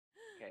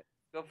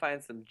Go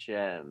find some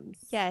gems.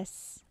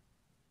 Yes.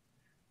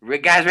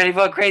 Guys, ready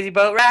for a crazy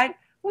boat ride?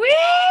 Woo!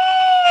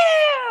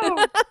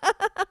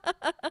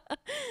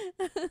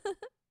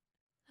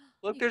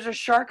 Look, there's a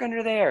shark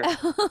under there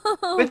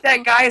with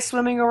that guy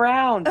swimming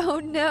around. Oh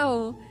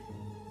no.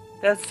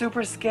 That's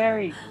super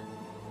scary.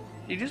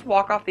 Did you just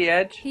walk off the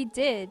edge? He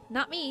did.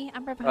 Not me.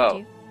 I'm right behind Oh,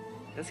 you.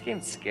 this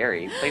game's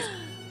scary. Place.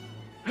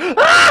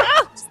 Ah!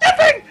 Oh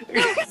Stepping!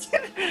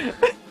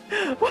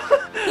 no.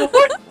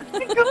 What?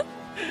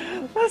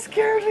 That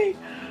scared me.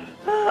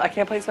 Ah, I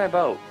can't place my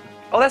boat.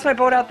 Oh, that's my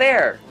boat out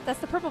there. That's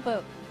the purple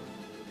boat.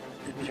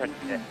 Let me try to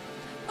get it.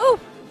 Oh,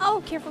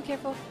 oh, careful,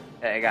 careful.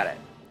 Okay, I got it.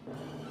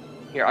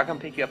 Here, I'll come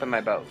pick you up in my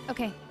boat.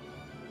 Okay.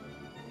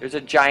 There's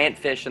a giant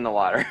fish in the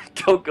water.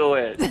 Don't go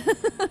in.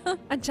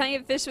 A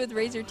giant fish with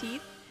razor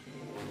teeth.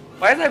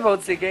 Why is my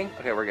boat sinking?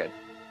 Okay, we're good.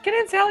 Get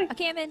in, Sally.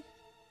 Okay, I'm in.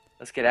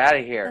 Let's get out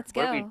of here. Let's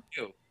What do we go.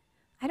 do?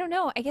 I don't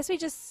know. I guess we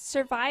just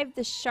survived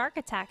the shark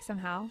attack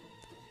somehow.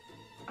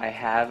 I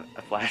have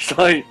a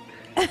flashlight.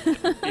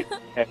 Be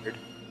prepared.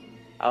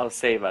 I'll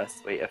save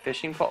us. Wait, a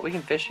fishing pole? We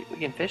can fish. We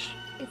can fish.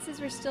 It says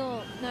we're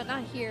still no,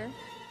 not here.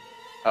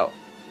 Oh.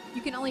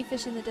 You can only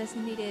fish in the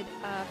designated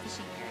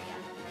fishing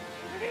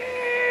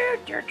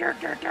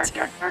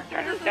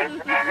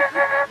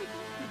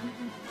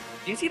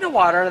Do you see the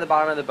water at the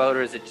bottom of the boat,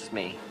 or is it just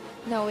me? area.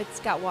 No, it's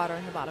got water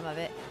in the bottom of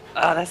it.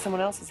 Oh, that's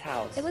someone else's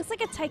house. It looks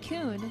like a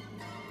tycoon.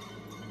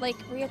 Like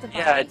where you have to buy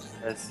Yeah, it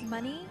does.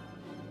 money.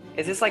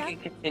 Is this like a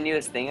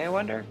continuous thing, I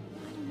wonder?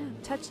 I don't know.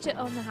 Touch to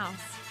own the house.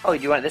 Oh,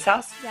 you want this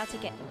house? Yeah, I'll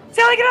take it.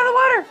 Sally, get out of the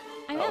water!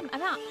 I Oh. am.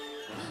 I'm out.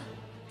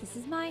 This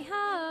is my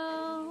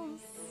house.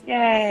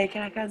 Yay,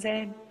 can I come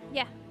in?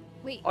 Yeah.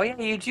 Wait. Oh yeah,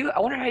 you do. I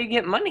wonder how you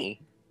get money.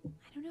 I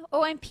don't know.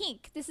 Oh, I'm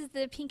pink. This is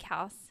the pink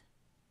house.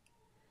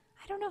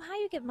 I don't know how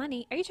you get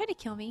money. Are you trying to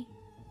kill me?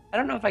 I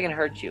don't know if I can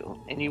hurt you,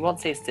 and you won't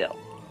stay still.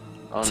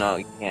 Oh no,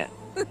 you can't.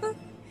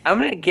 I'm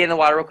gonna get in the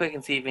water real quick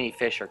and see if any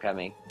fish are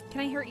coming.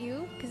 Can I hurt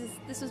you? Because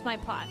this was my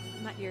plot,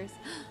 not yours.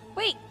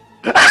 Wait.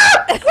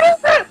 Ah! What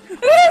is that? What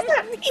is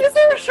that? Is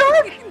there a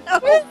shark? No.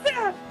 What is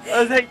that?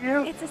 Oh, is that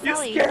you? It's a You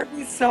Sally. scared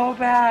me so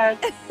bad.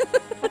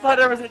 I thought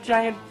there was a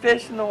giant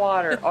fish in the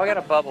water. Oh, I got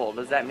a bubble.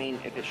 Does that mean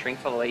if it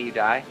shrinks all the way, you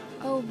die?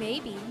 Oh,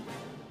 maybe.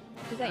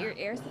 Is that your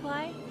air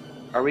supply?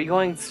 Are we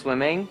going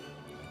swimming?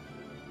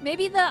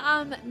 Maybe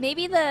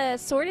the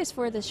sword is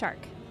for the shark.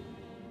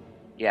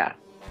 Yeah.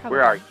 Probably.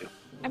 Where are you?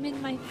 I'm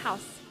in my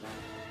house.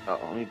 Oh,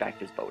 let me back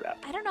this boat up.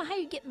 I don't know how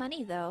you get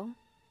money though.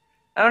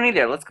 I don't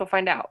either. Let's go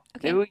find out.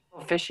 Okay. Maybe we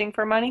go fishing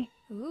for money?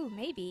 Ooh,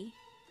 maybe.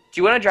 Do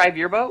you want to drive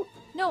your boat?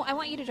 No, I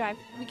want you to drive.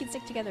 We can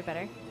stick together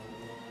better.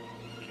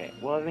 Okay.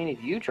 Well, I mean,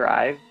 if you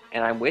drive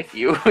and I'm with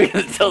you, we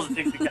can still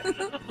stick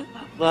together.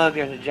 Look,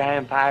 there's a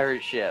giant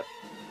pirate ship.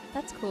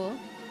 That's cool.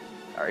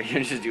 Sorry,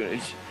 you're just doing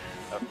it.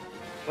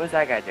 What's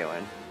that guy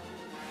doing?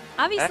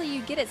 Obviously,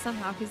 you get it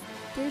somehow because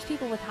there's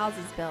people with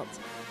houses built.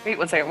 Wait,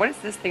 one second. What is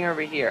this thing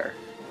over here?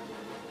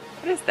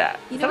 What is that?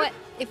 You Is know that what?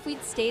 If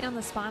we'd stayed on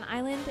the spawn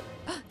island,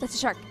 that's a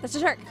shark. That's a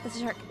shark. That's a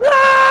shark.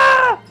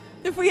 Ah!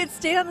 If we had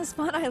stayed on the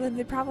spawn island,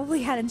 they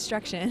probably had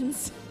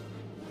instructions.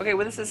 Okay,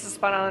 well, this is the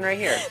spawn island right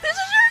here. There's a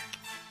shark.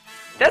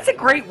 That's a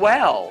great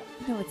well.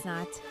 No, it's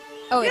not.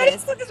 Oh, Yeah, it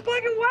is. look, it's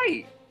black and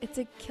white. It's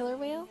a killer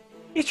whale.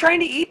 He's trying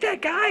to eat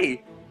that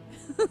guy.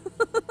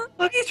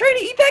 Look, he's trying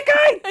to eat that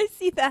guy. I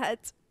see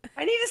that.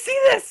 I need to see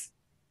this.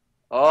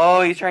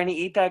 Oh, he's trying to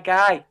eat that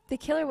guy. The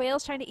killer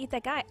whale's trying to eat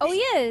that guy. Oh, he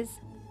is.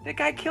 That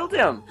guy killed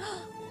him.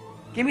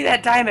 Give me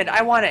that diamond.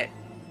 I want it.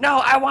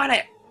 No, I want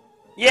it.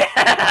 Yeah.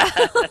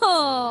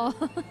 Oh.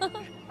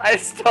 I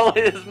stole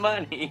his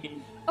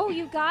money. Oh,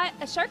 you got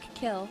a shark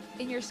kill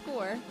in your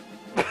score.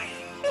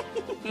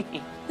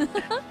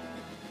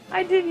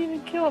 I didn't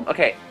even kill him.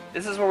 Okay,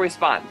 this is where we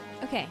spawn.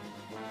 Okay.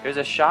 There's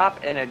a shop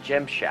and a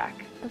gem shack.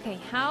 Okay,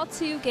 how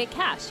to get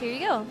cash. Here you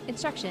go.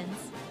 Instructions.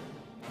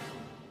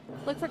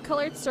 Look for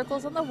colored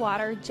circles on the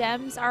water.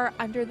 Gems are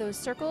under those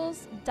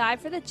circles.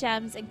 Dive for the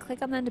gems and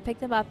click on them to pick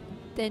them up.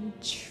 Then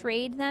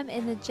trade them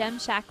in the gem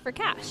shack for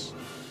cash.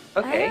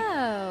 Okay.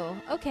 Oh,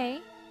 okay.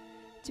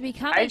 To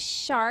become a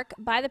shark,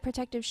 buy the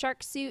protective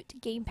shark suit.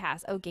 Game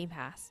pass. Oh, game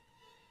pass.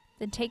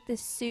 Then take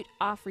this suit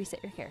off.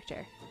 Reset your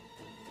character.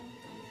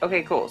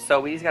 Okay, cool. So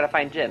we just gotta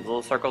find gems.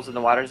 Little circles in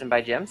the waters and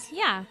buy gems?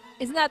 Yeah.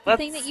 Isn't that the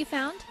thing that you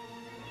found?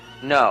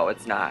 No,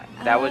 it's not.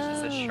 That was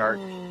just a shark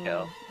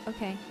kill.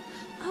 Okay.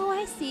 Oh,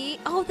 I see.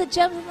 Oh, the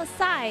gems on the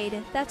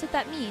side. That's what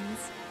that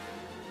means.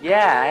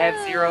 Yeah, I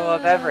have 0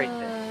 of everything.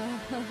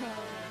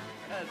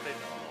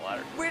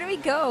 Where do we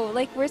go?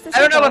 Like, where's the I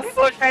don't know, but circles?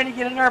 people are trying to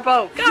get in our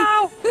boat.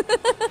 Go!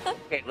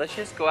 Okay, let's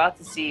just go out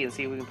to sea and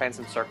see if we can find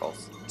some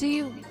circles.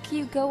 Can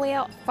you go way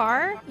out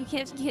far? You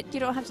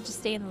don't have to just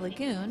stay in the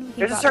lagoon. We can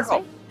There's go a out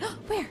circle. this way.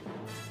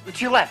 Where?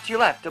 To your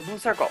left, the blue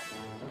circle.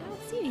 I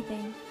don't see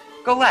anything.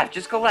 Go left,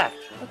 just go left.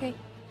 Okay.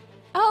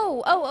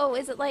 Oh,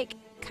 is it like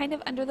kind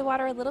of under the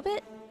water a little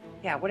bit?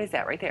 Yeah, what is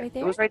that right there? Right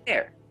It was there? right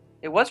there.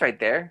 It was right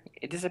there.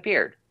 It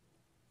disappeared.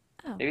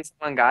 Oh, Maybe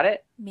someone got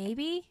it?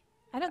 maybe?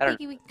 I don't I don't-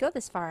 think we can go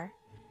this far.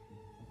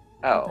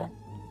 Hold Oh. on.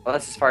 Well,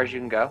 that's as far as you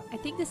can go. I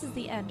think this is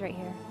the end right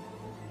here.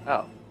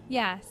 Oh.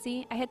 Yeah,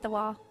 see? I hit the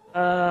wall.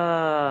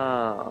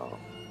 Oh.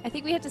 I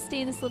think we have to stay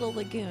in this little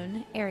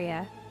lagoon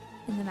area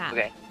in the map.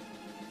 Okay.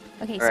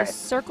 Okay, All so right.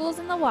 circles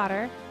in the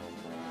water.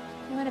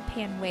 I'm gonna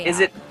pan way Is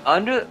out. it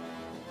under?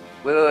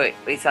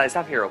 Wait, Sally,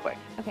 stop here real quick.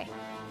 Okay.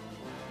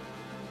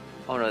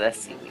 Oh no, that's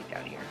seaweed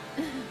down here.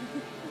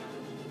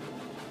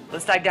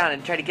 Let's dive down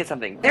and try to get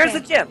something. There's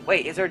a gym.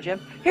 Wait, is there a gym?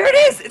 Here it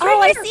is. It's Oh,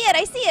 right I here. see it!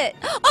 I see it!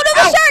 Oh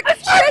no, Ow, the shark!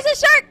 a shark! There's a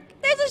shark!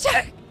 There's a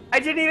shark! I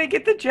didn't even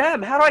get the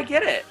gem. How do I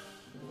get it?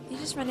 You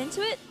just run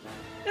into it?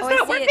 It's Oh, not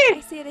I see working. it!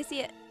 I see it! I see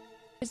it!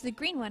 There's the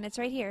green one. It's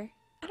right here.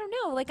 I don't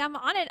know. Like I'm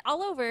on it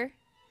all over.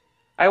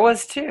 I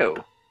was too.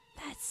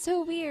 That's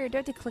so weird. Do I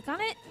have to click on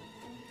it?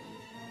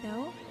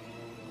 No.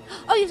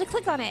 Oh, you have to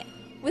click on it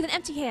with an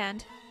empty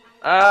hand.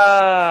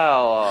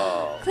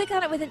 Oh. Click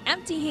on it with an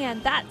empty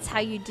hand. That's how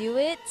you do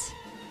it.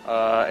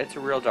 It's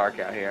real dark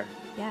out here.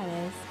 Yeah,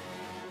 it is.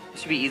 It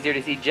should be easier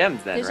to see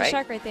gems then, There's right? a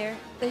shark right there.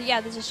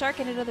 Yeah, there's a shark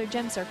and another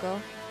gem circle.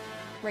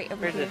 Right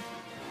over Where's here. it?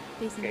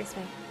 Facing Okay. this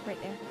way.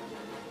 Right there.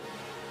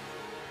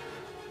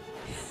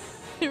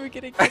 We're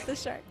gonna get the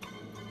shark.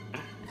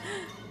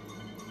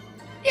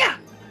 Yeah.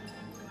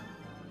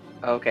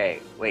 Okay,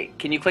 wait.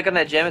 Can you click on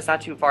that gem? It's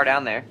not too far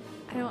down there.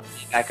 I don't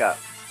Back up.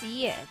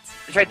 see it.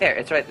 It's right there.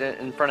 It's right there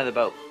in front of the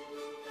boat.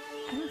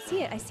 I don't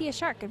see it. I see a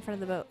shark in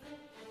front of the boat.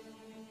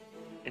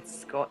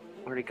 It's going.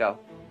 Where'd it go?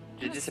 I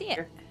Did it don't see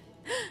disappear?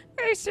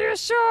 I see a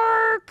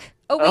shark!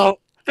 Oh, wait. Oh,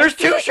 there's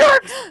two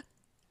sharks!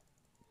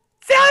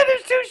 Sally,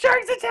 there's two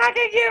sharks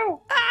attacking you!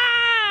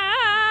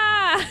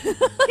 Ah! Get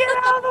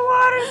out of the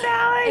water,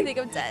 Sally! I think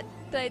I'm dead.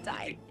 Did I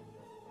die?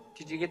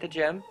 Did you get the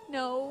gem?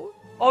 No.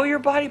 Oh, your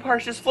body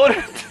parts just floated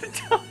up to the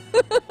top.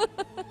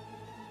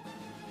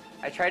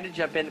 I tried to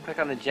jump in to click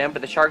on the gem,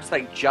 but the sharks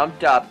like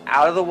jumped up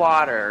out of the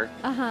water,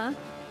 Uh-huh.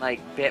 like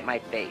bit my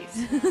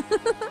face.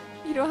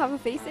 You don't have a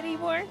face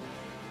anymore?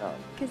 No.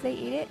 Because they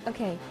ate it?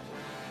 Okay.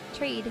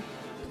 Trade,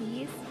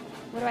 please.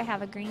 What do I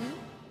have? A green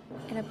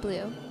and a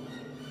blue.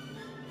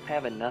 I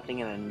have a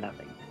nothing and a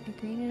nothing. A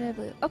green and a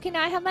blue. Okay,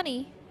 now I have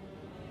money.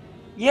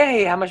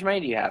 Yay! How much money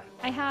do you have?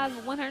 I have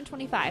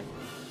 125.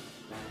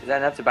 Is that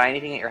enough to buy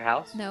anything at your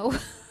house? No.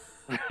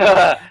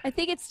 I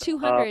think it's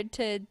 200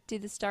 to do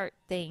the start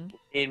thing.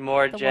 Need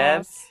more The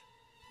gems? walls.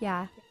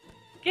 Yeah.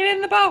 Get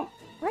in the boat!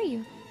 Where are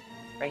you?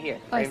 Right here.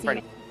 Oh, Right I in see front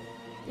you. of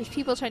you. There's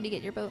people trying to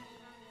get your boat.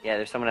 Yeah,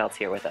 there's someone else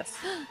here with us.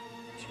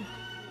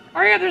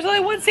 Hurry up, there's only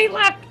one seat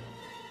left!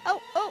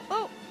 Oh, oh,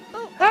 oh,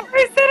 oh.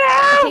 Hurry, sit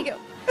down! Okay, go.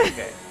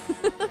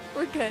 Okay,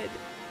 We're good.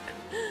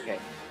 okay.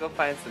 Go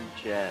find some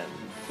gems.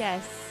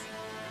 Yes.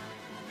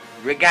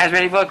 You guys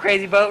ready for a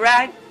crazy boat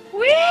ride?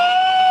 Woo!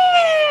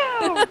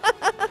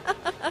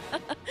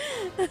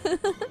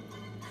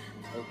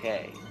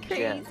 Okay,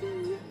 gems.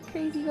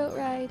 Crazy boat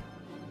ride.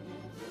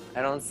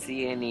 I don't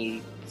see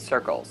any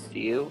circles. Do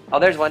you? Oh,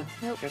 there's one.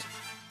 Nope. There's...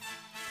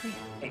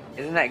 Hey,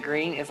 isn't that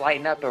green? It's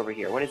lighting up over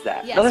here. What is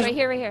that? Yes, No, there's- right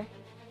here, right here.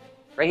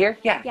 Right here?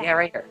 Yeah, Yeah. yeah,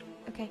 right here.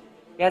 Okay.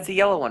 Yeah, it's a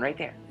yellow one right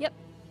there. Yep.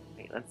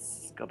 Wait,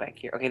 let's go back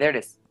here. Okay, there it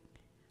is.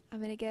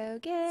 I'm gonna go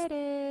get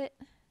it.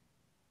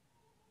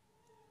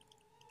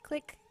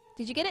 Click.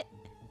 Did you get it?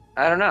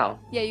 I don't know.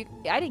 Yeah, you.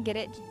 I didn't get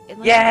it.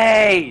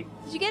 Yay!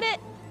 Did you get it?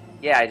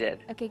 Yeah, I did.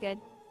 Okay, good.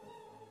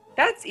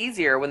 That's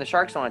easier when the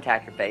sharks don't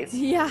attack your face.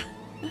 Yeah.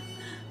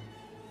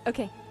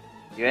 Okay.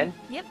 You in?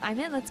 Yep, I'm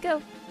in. Let's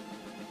go.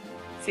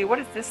 See, what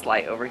is this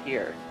light over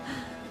here?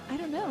 I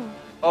don't know.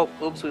 Oh,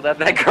 oops, we left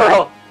that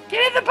girl.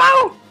 Get in the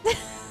boat!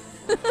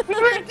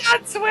 We're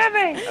done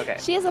swimming! Okay,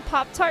 She has a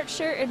Pop-Tart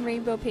shirt and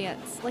rainbow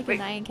pants, like Wait.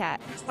 a Nyan cat.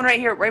 this one right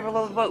here, right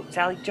below the boat.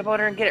 Sally, jump over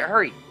there and get it.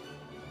 Hurry.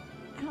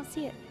 I don't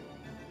see it.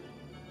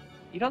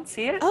 You don't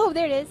see it? Oh,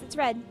 there it is. It's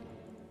red.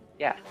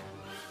 Yeah.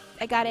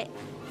 I got it.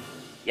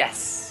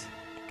 Yes.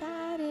 I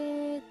got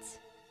it.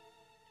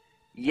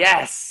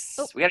 Yes!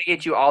 Oh. We gotta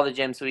get you all the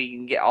gems so we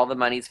can get all the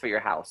monies for your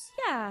house.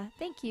 Yeah,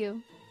 thank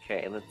you.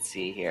 Okay, let's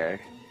see here.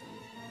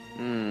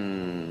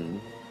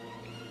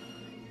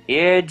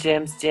 Here,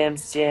 gems,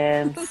 gems,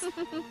 gems.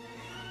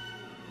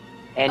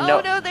 And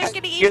Oh no, they're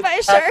getting You're- eaten by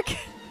a shark.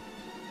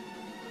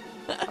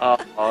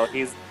 Oh,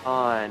 he's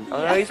on.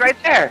 Oh Yeah. no, he's right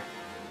there.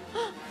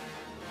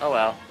 Oh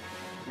well.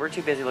 We're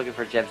too busy looking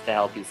for gems to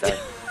help you, sir.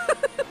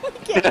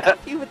 We can't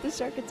help you with the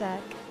shark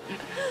attack.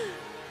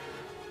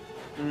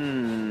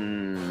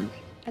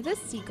 Are those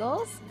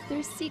seagulls?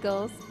 There's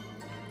seagulls.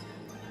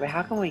 Wait,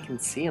 how come we can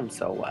see them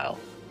so well?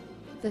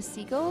 The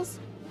seagulls?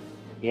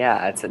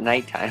 Yeah, it's at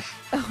nighttime.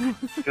 Oh,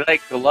 They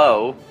like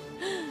glow.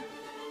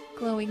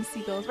 glowing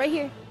seagulls. Right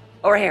here.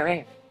 Oh, right here, right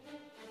here.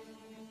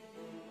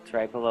 It's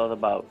right below the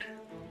boat.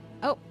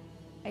 Oh,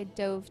 I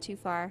dove too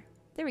far.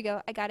 There we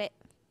go. I got it.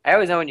 I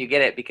always know when you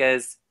get it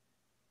because...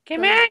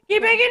 Come The- on,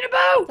 get back in the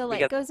boat! The light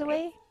Because- goes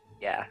away?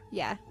 Yeah.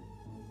 Yeah.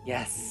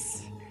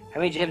 Yes. How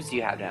many gems do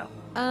you have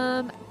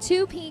now?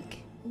 2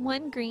 pink,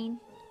 1 green.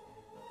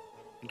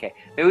 Okay.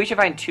 Maybe we should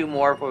find 2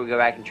 more before we go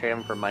back and trade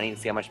them for money and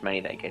see how much money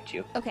that gets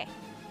you. Okay.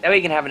 That way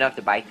you can have enough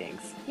to buy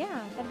things. Yeah,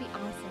 that'd be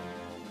awesome.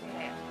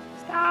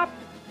 Stop.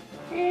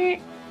 I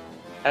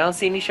don't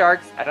see any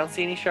sharks. I don't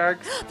see any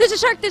sharks. There's a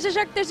shark! There's a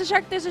shark! There's a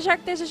shark! There's a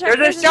shark! There's a shark!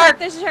 There's a shark!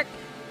 There's a shark!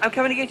 I'm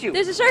coming to get you.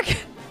 There's a shark.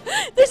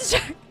 There's a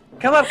shark.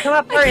 Come up,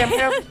 hurry! I'm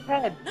here over your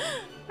head.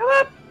 Come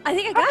up. I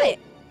think I got it.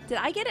 Did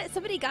I get it?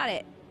 Somebody got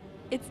it.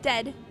 It's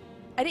dead.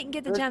 I didn't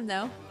get the gem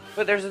though.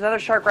 But there's another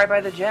shark right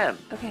by the gem.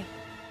 Okay.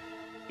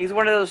 He's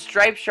one of those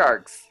striped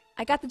sharks.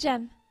 I got the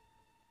gem.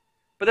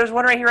 But there's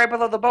one right here, right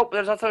below the boat. But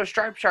there's also a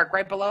striped shark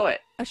right below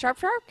it. A sharp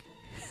shark?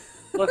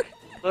 Look,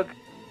 look.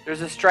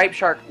 There's a striped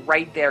shark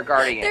right there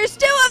guarding it. There's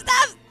 2 of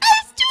them.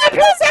 There's 2 of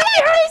them.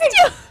 There's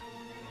 2.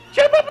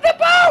 Jump up the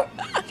boat!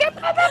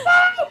 Jump up the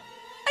boat!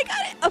 I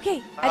got it.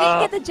 Okay. I didn't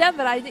get the gem,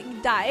 but I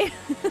didn't die.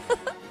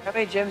 How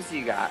many gems do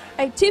you got?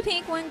 I have 2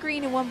 pink, 1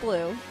 green, and 1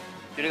 blue. You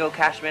gonna go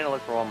cash them in and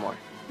look for one more?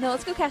 No,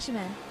 let's go cash them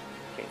in.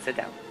 Okay, sit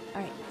down.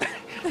 All right.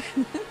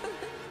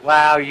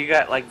 Wow, you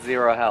got like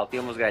 0 health.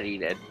 You almost got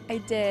eaten. I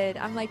did.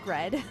 I'm like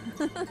red.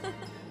 Good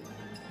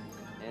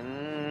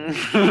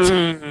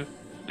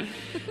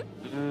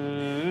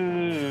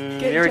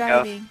Here we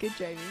driving. go. Good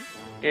driving.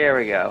 Here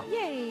we go.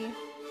 Yay.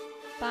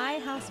 Buy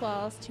house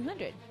walls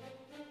 200.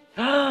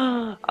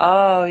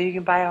 Oh, you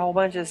can buy a whole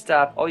bunch of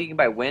stuff. Oh, you can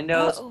buy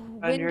windows. Oh,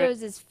 100.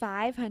 Windows is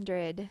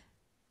 500. And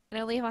I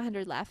only have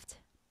 100 left.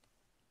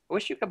 I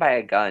wish you could buy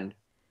a gun.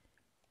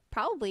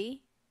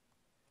 Probably.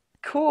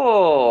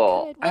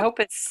 Cool. Good. I hope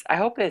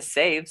it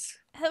saves.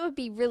 That would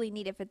be really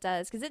neat if it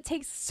does, because it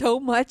takes so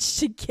much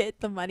to get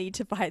the money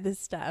to buy this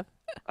stuff.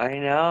 I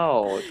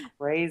know. It's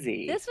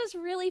crazy. This was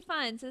really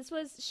fun. So this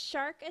was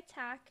Shark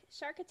Attack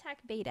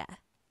Beta.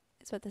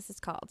 That's what this is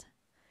called.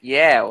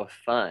 Yeah, it was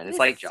fun. It's This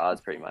like is Jaws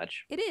so pretty fun.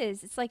 much. It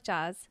is. It's like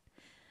Jaws.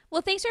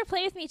 Well, thanks for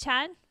playing with me,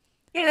 Chad.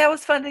 Yeah, that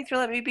was fun. Thanks for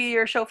letting me be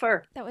your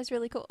chauffeur. That was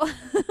really cool.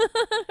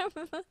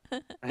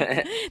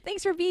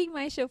 Thanks for being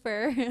my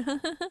chauffeur.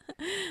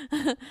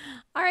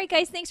 All right,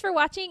 guys. Thanks for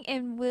watching,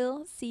 and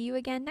we'll see you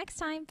again next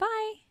time.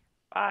 Bye.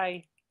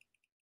 Bye.